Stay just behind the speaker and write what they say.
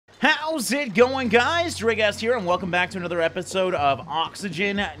How's it going, guys? Dragast here, and welcome back to another episode of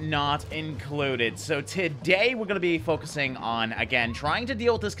Oxygen Not Included. So today we're going to be focusing on, again, trying to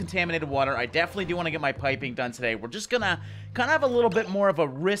deal with this contaminated water. I definitely do want to get my piping done today. We're just going to kind of have a little bit more of a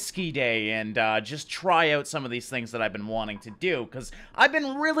risky day and just try out some of these things that I've been wanting to do, because I've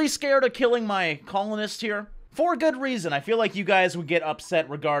been really scared of killing my colonist here. For good reason. I feel like you guys would get upset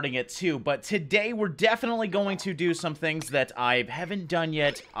regarding it too, but today we're definitely going to do some things that I haven't done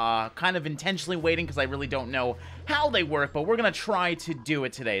yet, kind of intentionally waiting because I really don't know how they work, but we're going to try to do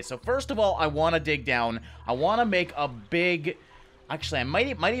it today. So first of all, I want to dig down. I want to make a big... Actually, I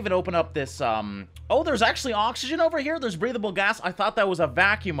might even open up this, Oh, there's actually oxygen over here? There's breathable gas? I thought that was a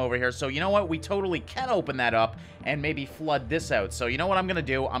vacuum over here, so you know what? We totally can open that up and maybe flood this out. So you know what I'm going to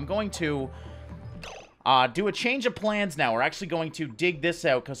do? I'm going to... do a change of plans now. We're actually going to dig this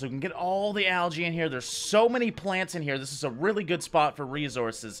out because we can get all the algae in here. There's so many plants in here. This is a really good spot for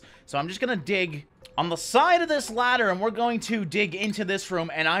resources. So I'm just going to dig on the side of this ladder, and we're going to dig into this room,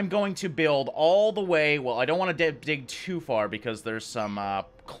 and I'm going to build all the way... Well, I don't want to dig too far because there's some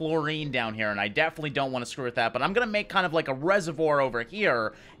chlorine down here, and I definitely don't want to screw with that, but I'm going to make kind of like a reservoir over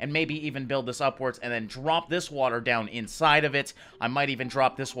here and maybe even build this upwards and then drop this water down inside of it. I might even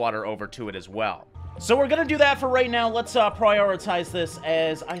drop this water over to it as well. So we're going to do that for right now. Let's prioritize this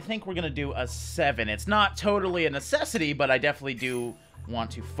as I think we're going to do a 7. It's not totally a necessity, but I definitely do want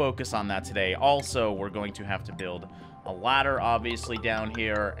to focus on that today. Also, we're going to have to build a ladder, obviously, down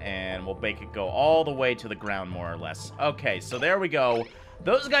here, and we'll make it go all the way to the ground, more or less. Okay, so there we go.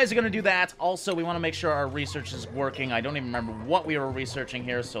 Those guys are going to do that. Also, we want to make sure our research is working. I don't even remember what we were researching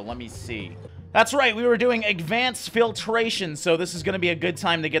here, so let me see. That's right, we were doing advanced filtration, so this is going to be a good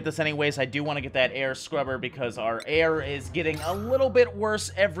time to get this anyways. I do want to get that air scrubber because our air is getting a little bit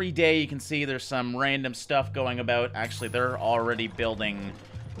worse every day. You can see there's some random stuff going about. Actually, they're already building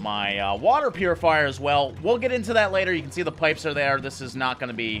my water purifier as well. We'll get into that later. You can see the pipes are there. This is not going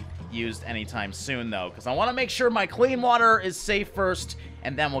to be used anytime soon, though, because I want to make sure my clean water is safe first,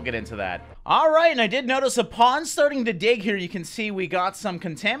 and then we'll get into that. Alright, and I did notice upon starting to dig here, you can see we got some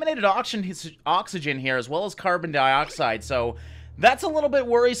contaminated oxygen here, as well as carbon dioxide, so that's a little bit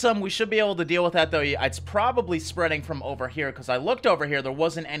worrisome. We should be able to deal with that, though. It's probably spreading from over here, because I looked over here, there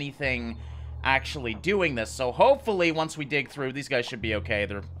wasn't anything actually doing this, so hopefully, once we dig through, these guys should be okay.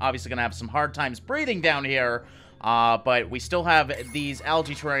 They're obviously going to have some hard times breathing down here, but we still have these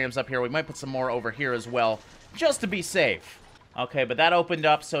algae terrariums up here. We might put some more over here as well, just to be safe. Okay, but that opened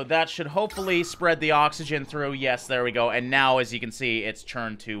up, so that should hopefully spread the oxygen through. Yes, there we go. And now, as you can see, it's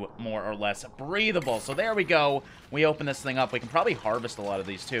turned to more or less breathable. So there we go. We open this thing up. We can probably harvest a lot of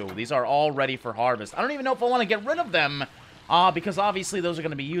these, too. These are all ready for harvest. I don't even know if I want to get rid of them, because obviously those are going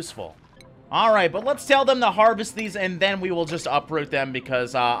to be useful. Alright, but let's tell them to harvest these, and then we will just uproot them,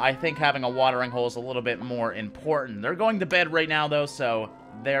 because I think having a watering hole is a little bit more important. They're going to bed right now, though, so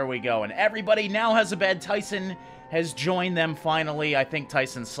there we go. And everybody now has a bed. Tyson has joined them finally. I think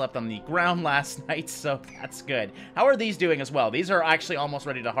Tyson slept on the ground last night, so that's good. How are these doing as well? These are actually almost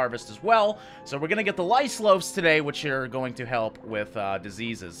ready to harvest as well, so we're going to get the lice loaves today, which are going to help with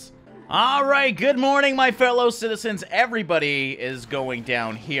diseases. Alright, good morning, my fellow citizens. Everybody is going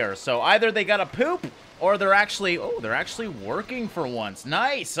down here, so either they gotta poop, or they're actually, oh, they're actually working for once.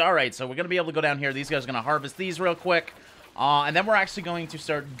 Nice! Alright, so we're going to be able to go down here. These guys are going to harvest these real quick, and then we're actually going to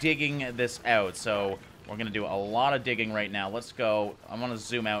start digging this out, so... We're going to do a lot of digging right now. Let's go. I want to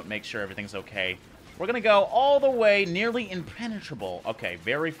zoom out and make sure everything's okay. We're going to go all the way, nearly impenetrable. Okay,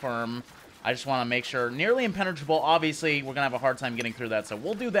 very firm. I just want to make sure. Nearly impenetrable. Obviously, we're going to have a hard time getting through that, so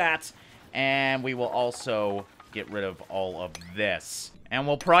we'll do that. And we will also get rid of all of this. And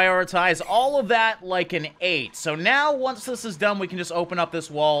we'll prioritize all of that like an 8. So now, once this is done, we can just open up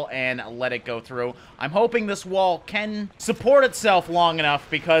this wall and let it go through. I'm hoping this wall can support itself long enough,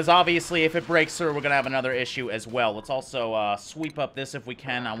 because obviously if it breaks through, we're going to have another issue as well. Let's also sweep up this if we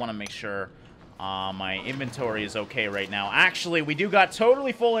can. I want to make sure my inventory is okay right now. Actually, we do got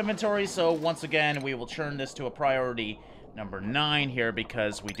totally full inventory, so once again, we will turn this to a priority number 9 here,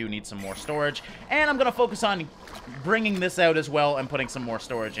 because we do need some more storage. And I'm going to focus on bringing this out as well and putting some more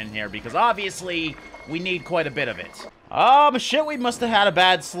storage in here, because obviously we need quite a bit of it. Shit, we must have had a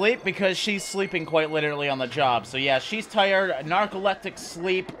bad sleep, because she's sleeping quite literally on the job. So yeah, she's tired, narcoleptic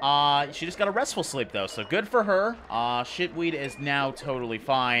sleep. She just got a restful sleep though, so good for her. Shitweed is now totally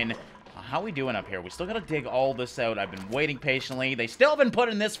fine. How are we doing up here? We still gotta dig all this out. I've been waiting patiently. They still haven't put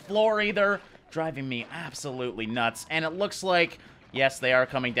in this floor either. Driving me absolutely nuts. And it looks like, yes, they are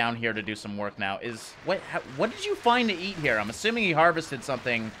coming down here to do some work now. What did you find to eat here? I'm assuming he harvested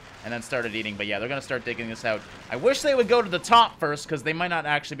something and then started eating. But yeah, they're gonna start digging this out. I wish they would go to the top first, because they might not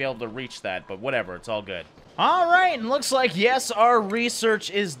actually be able to reach that, but whatever, it's all good. Alright, and looks like, yes, our research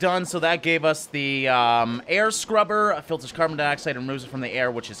is done, so that gave us the air scrubber, filters carbon dioxide and removes it from the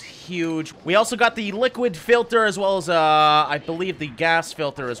air, which is huge. We also got the liquid filter, as well as, I believe, the gas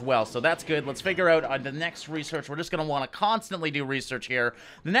filter as well, so that's good. Let's figure out the next research. We're just going to want to constantly do research here.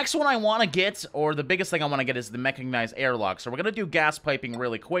 The next one I want to get, or the biggest thing I want to get, is the mechanized airlock, so we're going to do gas piping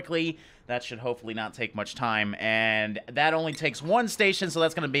really quickly. That should hopefully not take much time, and that only takes one station, so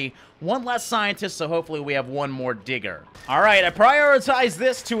that's going to be one less scientist, so hopefully we have one more digger. Alright, I prioritized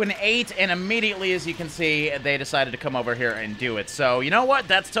this to an 8, and immediately, as you can see, they decided to come over here and do it. So, you know what?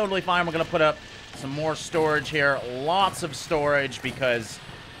 That's totally fine. We're going to put up some more storage here. Lots of storage, because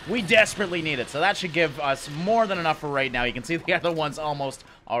we desperately need it. So that should give us more than enough for right now. You can see the other one's almost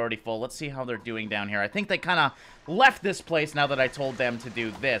already full. Let's see how they're doing down here. I think they kind of left this place now that I told them to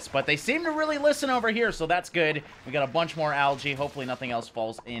do this, but they seem to really listen over here, so that's good. We got a bunch more algae. Hopefully nothing else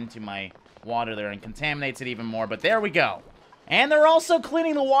falls into my water there and contaminates it even more, but there we go. And they're also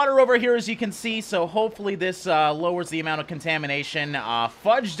cleaning the water over here, as you can see, so hopefully this lowers the amount of contamination.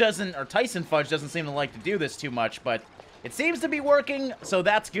 Fudge doesn't, or Tyson Fudge doesn't seem to like to do this too much, but it seems to be working, so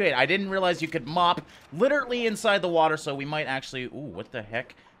that's good. I didn't realize you could mop literally inside the water, so we might actually... Ooh, what the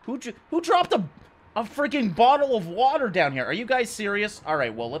heck? Who dropped a freaking bottle of water down here? Are you guys serious?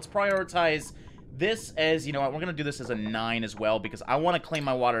 Alright, well, let's prioritize this as... You know what, we're going to do this as a 9 as well, because I want to clean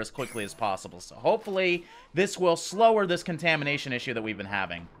my water as quickly as possible. So hopefully this will slower this contamination issue that we've been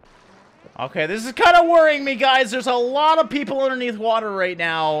having. Okay, this is kind of worrying me, guys. There's a lot of people underneath water right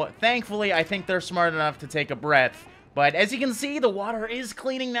now. Thankfully, I think they're smart enough to take a breath. But as you can see, the water is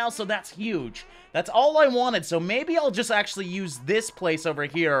cleaning now, so that's huge. That's all I wanted, so maybe I'll just actually use this place over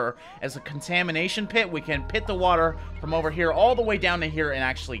here as a contamination pit. We can pit the water from over here all the way down to here and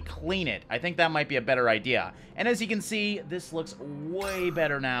actually clean it. I think that might be a better idea. And as you can see, this looks way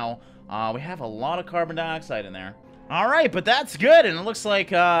better now. We have a lot of carbon dioxide in there. Alright, but that's good, and it looks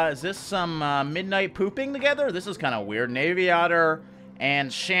like, is this some midnight pooping together? This is kind of weird. Navy Otter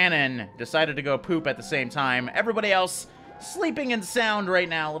and Shannon decided to go poop at the same time. Everybody else sleeping in sound right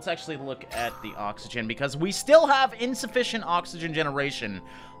now. Let's actually look at the oxygen, because we still have insufficient oxygen generation,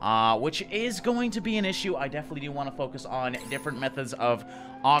 which is going to be an issue. I definitely do want to focus on different methods of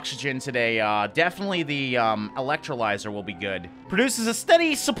oxygen today. Definitely the electrolyzer will be good. Produces a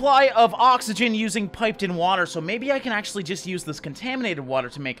steady supply of oxygen using piped-in water, so maybe I can actually just use this contaminated water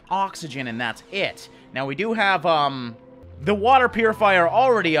to make oxygen, and that's it. Now, we do have, the water purifier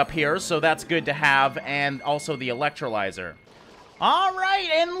already up here, so that's good to have, and also the electrolyzer. Alright,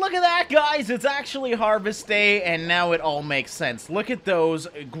 and look at that, guys! It's actually harvest day, and now it all makes sense. Look at those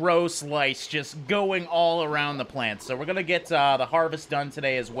gross lice just going all around the plant. So we're gonna get the harvest done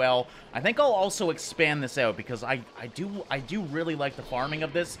today as well. I think I'll also expand this out, because I do really like the farming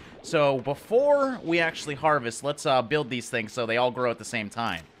of this. So before we actually harvest, let's build these things so they all grow at the same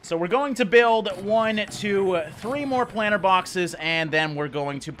time. So we're going to build 1, 2, 3 more planter boxes, and then we're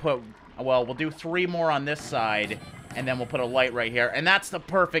going to put, well, we'll do 3 more on this side, and then we'll put a light right here, and that's the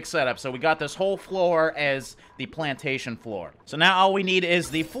perfect setup. So we got this whole floor as the plantation floor. So now all we need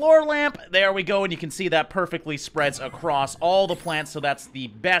is the floor lamp. There we go, and you can see that perfectly spreads across all the plants, so that's the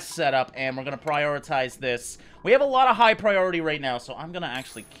best setup, and we're going to prioritize this. We have a lot of high priority right now, so I'm going to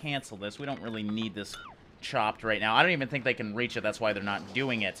actually cancel this. We don't really need this chopped right now. I don't even think they can reach it. That's why they're not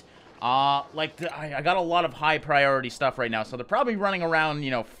doing it. I got a lot of high priority stuff right now, so they're probably running around,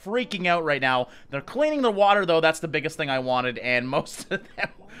 you know, freaking out right now. They're cleaning the water, though. That's the biggest thing I wanted, and most of them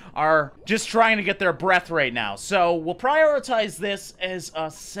are just trying to get their breath right now. So we'll prioritize this as a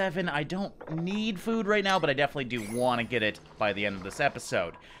 7. I don't need food right now, but I definitely do want to get it by the end of this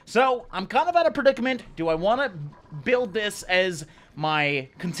episode. So I'm kind of at a predicament. Do I want to build this as my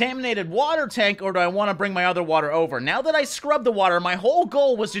contaminated water tank, or do I want to bring my other water over? Now that I scrubbed the water, my whole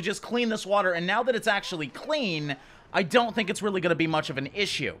goal was to just clean this water, and now that it's actually clean, I don't think it's really going to be much of an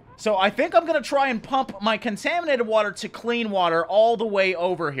issue. So I think I'm going to try and pump my contaminated water to clean water all the way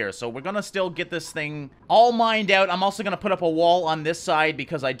over here. So we're going to still get this thing all mined out. I'm also going to put up a wall on this side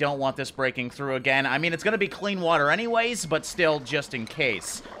because I don't want this breaking through again. I mean, it's going to be clean water anyways, but still just in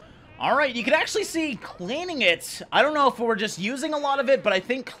case. Alright, you can actually see cleaning it. I don't know if we're just using a lot of it, but I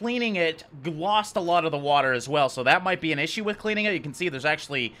think cleaning it lost a lot of the water as well. So that might be an issue with cleaning it. You can see there's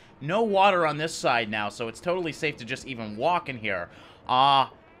actually no water on this side now, so it's totally safe to just even walk in here.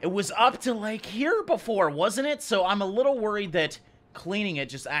 It was up to like here before, wasn't it? So I'm a little worried that cleaning it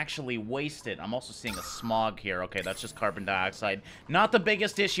just actually wasted. I'm also seeing a smog here. Okay, that's just carbon dioxide. Not the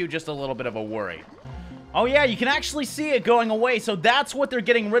biggest issue, just a little bit of a worry. Oh yeah, you can actually see it going away, so that's what they're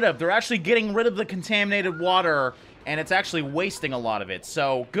getting rid of. They're actually getting rid of the contaminated water, and it's actually wasting a lot of it.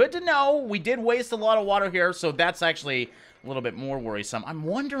 So, good to know. We did waste a lot of water here, so that's actually a little bit more worrisome. I'm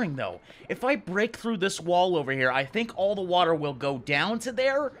wondering, though, if I break through this wall over here, I think all the water will go down to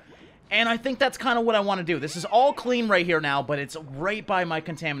there, and I think that's kind of what I want to do. This is all clean right here now, but it's right by my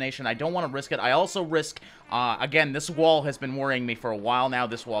contamination. I don't want to risk it. I also risk, again, this wall has been worrying me for a while now.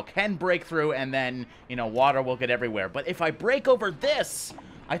 This wall can break through, and then, you know, water will get everywhere. But if I break over this,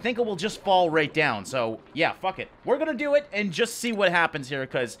 I think it will just fall right down. So, yeah, fuck it. We're gonna do it and just see what happens here,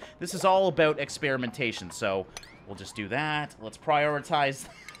 because this is all about experimentation. So, we'll just do that. Let's prioritize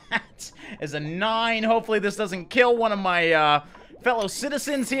that as a 9. Hopefully this doesn't kill one of my fellow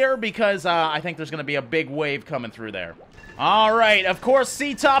citizens here, because I think there's gonna be a big wave coming through there. Alright, of course,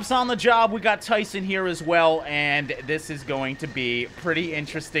 C-Top's on the job. We got Tyson here as well, and this is going to be pretty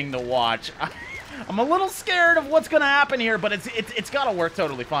interesting to watch. I'm a little scared of what's gonna happen here, but it's gotta work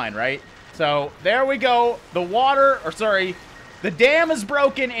totally fine, right? So, there we go. The water, or sorry, the dam is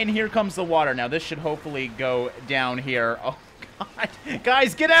broken, and here comes the water. Now, this should hopefully go down here. Oh, God.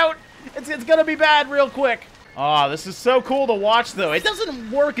 Guys, get out! It's gonna be bad real quick. Oh, this is so cool to watch, though. It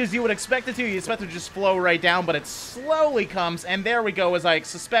doesn't work as you would expect it to. You expect it to just flow right down, but it slowly comes. And there we go, as I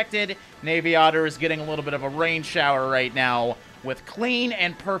suspected. Navy Otter is getting a little bit of a rain shower right now with clean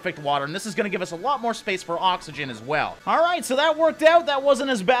and perfect water. And this is going to give us a lot more space for oxygen as well. All right, so that worked out. That wasn't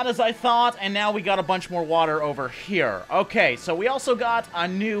as bad as I thought. And now we got a bunch more water over here. Okay, so we also got a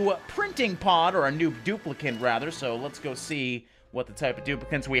new printing pod, or a new duplicate, rather. So let's go see what the type of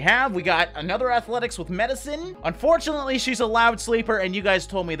duplicates we have. We got another athletics with medicine. Unfortunately, she's a loud sleeper, and you guys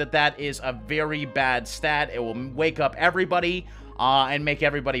told me that that is a very bad stat. It will wake up everybody and make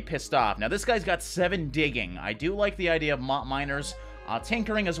everybody pissed off. Now, this guy's got 7 digging. I do like the idea of miners.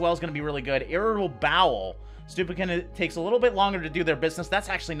 Tinkering as well is going to be really good. Irritable bowel. Duplicate takes a little bit longer to do their business. That's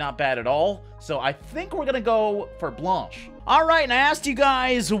actually not bad at all. So I think we're going to go for Blanche. All right, and I asked you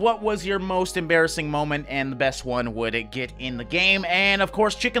guys what was your most embarrassing moment, and the best one would get in the game. And, of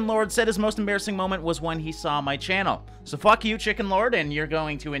course, Chicken Lord said his most embarrassing moment was when he saw my channel. So fuck you, Chicken Lord, and you're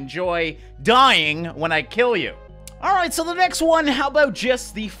going to enjoy dying when I kill you. Alright, so the next one, how about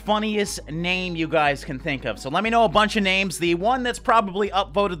just the funniest name you guys can think of? So let me know a bunch of names. The one that's probably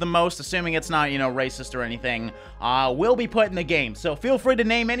upvoted the most, assuming it's not, you know, racist or anything, will be put in the game. So feel free to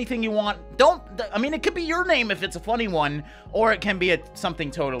name anything you want. I mean, it could be your name if it's a funny one, or it can be something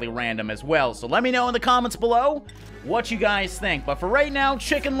totally random as well. So let me know in the comments below what you guys think. But for right now,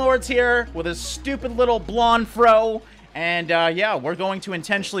 Chicken Lord's here with his stupid little blonde fro. And, yeah, we're going to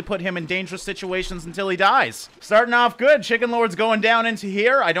intentionally put him in dangerous situations until he dies. Starting off good. Chicken Lord's going down into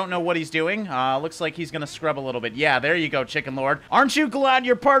here. I don't know what he's doing. Looks like he's gonna scrub a little bit. Yeah, there you go, Chicken Lord. Aren't you glad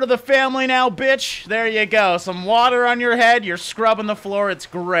you're part of the family now, bitch? There you go. Some water on your head. You're scrubbing the floor. It's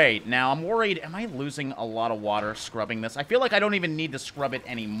great. Now, I'm worried. Am I losing a lot of water scrubbing this? I feel like I don't even need to scrub it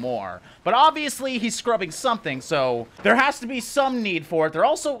anymore. But obviously, he's scrubbing something, so there has to be some need for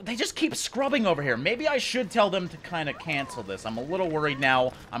it. They just keep scrubbing over here. Maybe I should tell them to kind of cancel this. I'm a little worried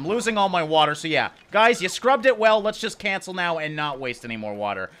now. I'm losing all my water, so yeah. Guys, you scrubbed it well. Let's just cancel now and not waste any more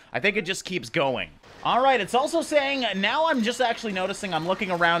water. I think it just keeps going. Alright, it's also saying, now I'm just actually noticing, I'm looking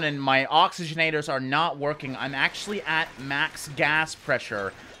around and my oxygenators are not working. I'm actually at max gas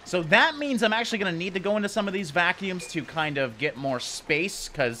pressure. So that means I'm actually going to need to go into some of these vacuums to kind of get more space,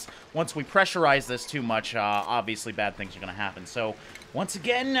 because once we pressurize this too much, obviously bad things are going to happen. So once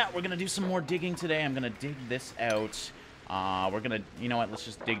again, we're going to do some more digging today. I'm going to dig this out. We're gonna, you know what, let's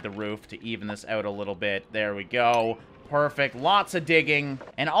just dig the roof to even this out a little bit. There we go. Perfect. Lots of digging.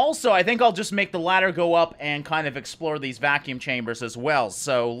 And also, I think I'll just make the ladder go up and kind of explore these vacuum chambers as well.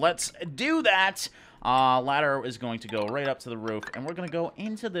 So let's do that. Ladder is going to go right up to the roof, and we're gonna go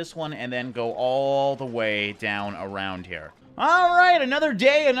into this one and then go all the way down around here. Alright, another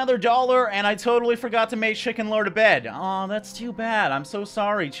day, another dollar, and I totally forgot to make Chicken Lord a bed. Oh, that's too bad. I'm so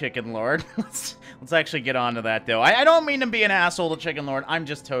sorry, Chicken Lord. Let's actually get on to that, though. I don't mean to be an asshole to Chicken Lord. I'm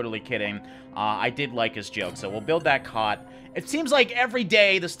just totally kidding. I did like his joke, so we'll build that cot. It seems like every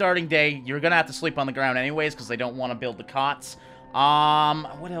day, the starting day, you're gonna have to sleep on the ground anyways, because they don't want to build the cots.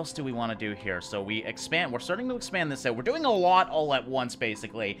 What else do we want to do here? So we're starting to expand this out. We're doing a lot all at once,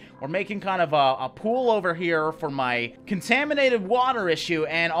 basically. We're making kind of a pool over here for my contaminated water issue,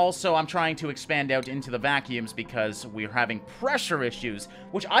 and also I'm trying to expand out into the vacuums because we're having pressure issues,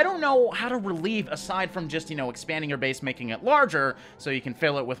 which I don't know how to relieve aside from just, you know, expanding your base, making it larger so you can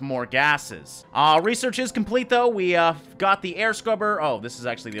fill it with more gases. Research is complete, though. We, got the air scrubber. Oh, this is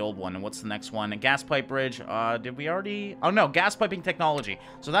actually the old one. And what's the next one? A gas pipe bridge. Did we already? Oh, no, gas piping technology.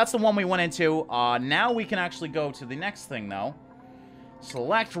 So that's the one we went into. Now we can actually go to the next thing, though.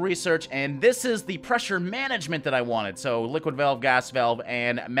 Select research, and this is the pressure management that I wanted. So liquid valve, gas valve,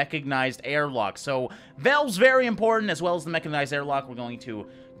 and mechanized airlock. So valve's very important, as well as the mechanized airlock. We're going to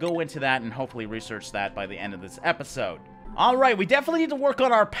go into that and hopefully research that by the end of this episode. Alright, we definitely need to work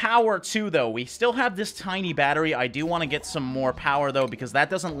on our power too, though. We still have this tiny battery. I do want to get some more power, though, because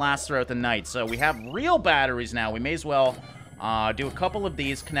that doesn't last throughout the night. So we have real batteries now. We may as well do a couple of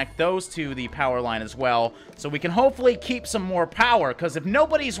these, connect those to the power line as well, so we can hopefully keep some more power, because if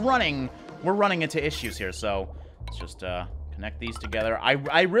nobody's running, we're running into issues here. So let's just connect these together.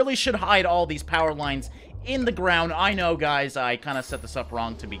 I really should hide all these power lines in the ground. I know, guys, I kind of set this up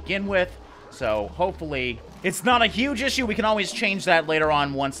wrong to begin with, so hopefully it's not a huge issue. We can always change that later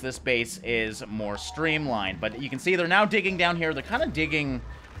on once this base is more streamlined. But you can see they're now digging down here. They're kind of digging...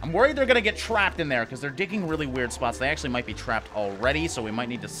 I'm worried they're going to get trapped in there because they're digging really weird spots. They actually might be trapped already, so we might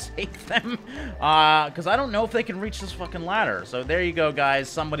need to save them. Because I don't know if they can reach this fucking ladder. So there you go, guys.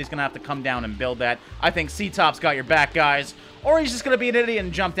 Somebody's going to have to come down and build that. I think C-Top's got your back, guys. Or he's just going to be an idiot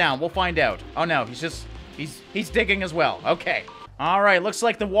and jump down. We'll find out. Oh, no. He's digging as well. Okay. All right. Looks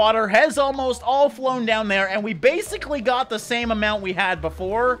like the water has almost all flown down there, and we basically got the same amount we had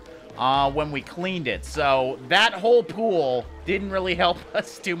before when we cleaned it. So that whole pool didn't really help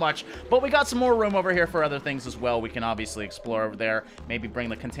us too much, but we got some more room over here for other things as well. We can obviously explore over there, maybe bring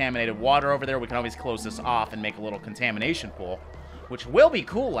the contaminated water over there. We can always close this off and make a little contamination pool, which will be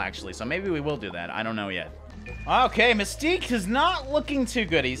cool, actually. So maybe we will do that. I don't know yet. Okay, Mystique is not looking too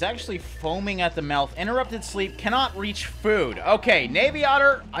good. He's actually foaming at the mouth. Interrupted sleep, cannot reach food. Okay, Navy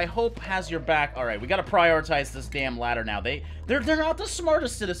Otter, I hope has your back. All right, we got to prioritize this damn ladder now. They're not the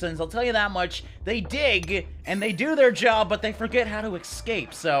smartest citizens, I'll tell you that much. They dig, and they do their job, but they forget how to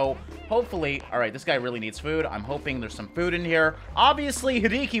escape. So, hopefully... All right, this guy really needs food. I'm hoping there's some food in here. Obviously,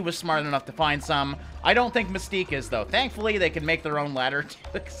 Hideki was smart enough to find some. I don't think Mystique is, though. Thankfully, they can make their own ladder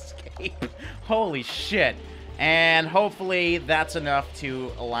to escape. Holy shit. And hopefully that's enough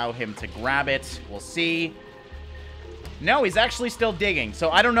to allow him to grab it. We'll see. No, he's actually still digging. So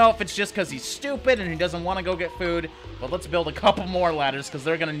I don't know if it's just because he's stupid and he doesn't want to go get food. But let's build a couple more ladders because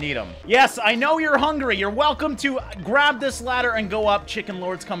they're going to need them. Yes, I know you're hungry. You're welcome to grab this ladder and go up. Chicken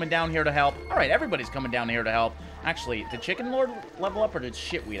Lord's coming down here to help. All right, everybody's coming down here to help. Actually, did Chicken Lord level up or did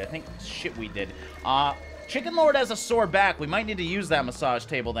Shitweed? I think Shitweed did. Chicken Lord has a sore back. We might need to use that massage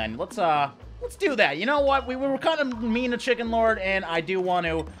table then. Let's do that. You know what? We were kind of mean to Chicken Lord, and I do want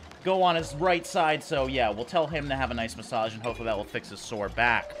to go on his right side. So, yeah, we'll tell him to have a nice massage, and hopefully that will fix his sore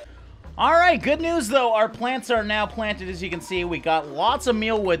back. All right, good news, though. Our plants are now planted, as you can see. We got lots of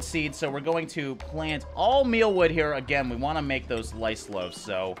mealwood seeds, so we're going to plant all mealwood here. Again, we want to make those lice loaves,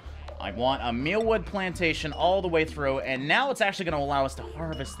 so I want a mealwood plantation all the way through, and now it's actually going to allow us to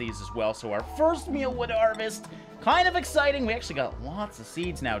harvest these as well. So our first mealwood harvest... Kind of exciting. We actually got lots of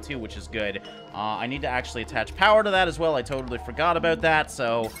seeds now, too, which is good. I need to actually attach power to that as well. I totally forgot about that.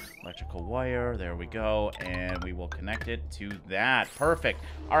 So, electrical wire. There we go. And we will connect it to that. Perfect.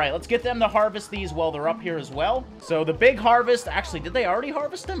 All right, let's get them to harvest these while they're up here as well. So, the big harvest. Actually, did they already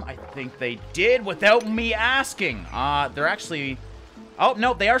harvest them? I think they did without me asking. They're actually... Oh,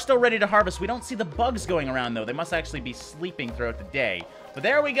 no, they are still ready to harvest. We don't see the bugs going around, though. They must actually be sleeping throughout the day. But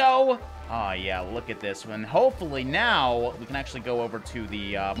there we go. Oh, yeah, look at this one. Hopefully now we can actually go over to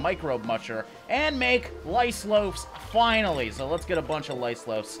the microbe musher and make lice loafs finally. So let's get a bunch of lice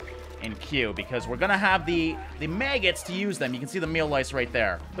loafs in queue because we're going to have the maggots to use them. You can see the meal lice right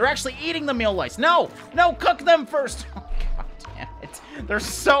there. They're actually eating the meal lice. No, cook them first. Oh, God damn it. They're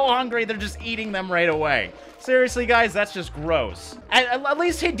so hungry, they're just eating them right away. Seriously, guys, that's just gross. At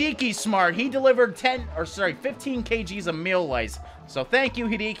least Hideki's smart. He delivered 15 kgs of meal lice. So thank you,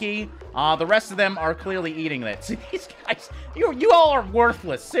 Hideki. The rest of them are clearly eating it. See, these guys, you all are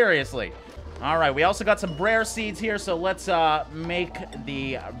worthless, seriously. All right, we also got some Brer seeds here, so let's make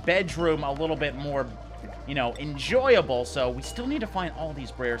the bedroom a little bit more, you know, enjoyable. So we still need to find all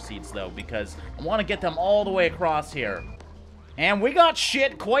these Brer seeds, though, because I want to get them all the way across here. And we got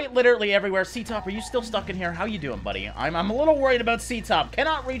shit quite literally everywhere. C-Top, are you still stuck in here? How you doing, buddy? I'm a little worried about C-Top.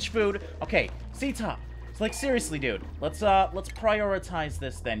 Cannot reach food. Okay, C-Top. It's like, seriously, dude. Let's prioritize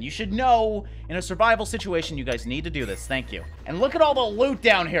this then. You should know, in a survival situation, you guys need to do this. Thank you. And look at all the loot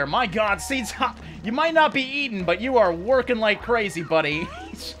down here. My God, C-Top. You might not be eating, but you are working like crazy, buddy.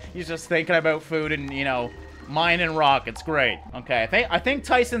 He's just thinking about food and, you know, mining rock. It's great. Okay, I think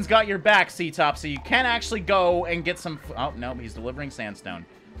Tyson's got your back, C-Top, so you can actually go and get some... Oh, no, he's delivering sandstone.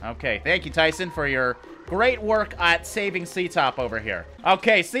 Okay, thank you, Tyson, for your great work at saving C-Top over here.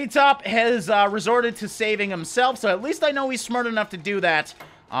 Okay, C-Top has resorted to saving himself, so at least I know he's smart enough to do that.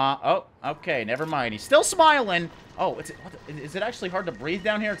 Oh, okay, never mind. He's still smiling. Oh, is it actually hard to breathe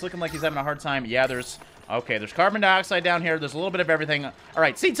down here? It's looking like he's having a hard time. Yeah, there's carbon dioxide down here. There's a little bit of everything. All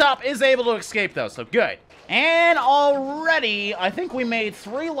right, C-Top is able to escape, though, so good. And already, I think we made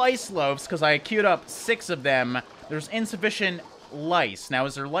 3 lice loaves, because I queued up 6 of them. There's insufficient lice. Now,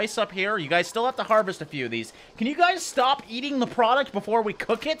 is there lice up here? You guys still have to harvest a few of these. Can you guys stop eating the product before we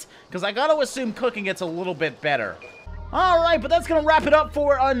cook it? Because I gotta assume cooking it's a little bit better. Alright, but that's gonna wrap it up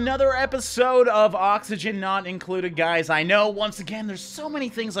for another episode of Oxygen Not Included, guys. I know, once again, there's so many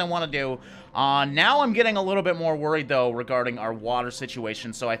things I want to do. Now I'm getting a little bit more worried, though, regarding our water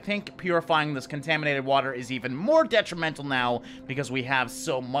situation, so I think purifying this contaminated water is even more detrimental now because we have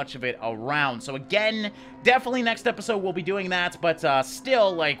so much of it around. So again, definitely next episode we'll be doing that, but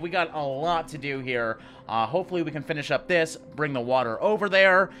still, like, we got a lot to do here. Hopefully we can finish up this, bring the water over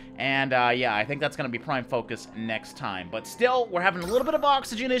there, and yeah, I think that's going to be prime focus next time. But still, we're having a little bit of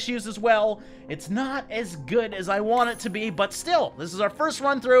oxygen issues as well. It's not as good as I want it to be, but still, this is our first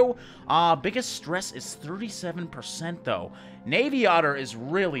run through. Biggest stress is 37% though. Navy Otter is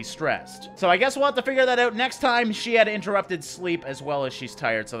really stressed. So I guess we'll have to figure that out next time. She had interrupted sleep as well as she's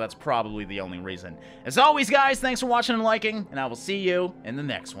tired, so that's probably the only reason. As always, guys, thanks for watching and liking, and I will see you in the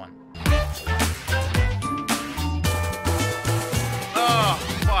next one.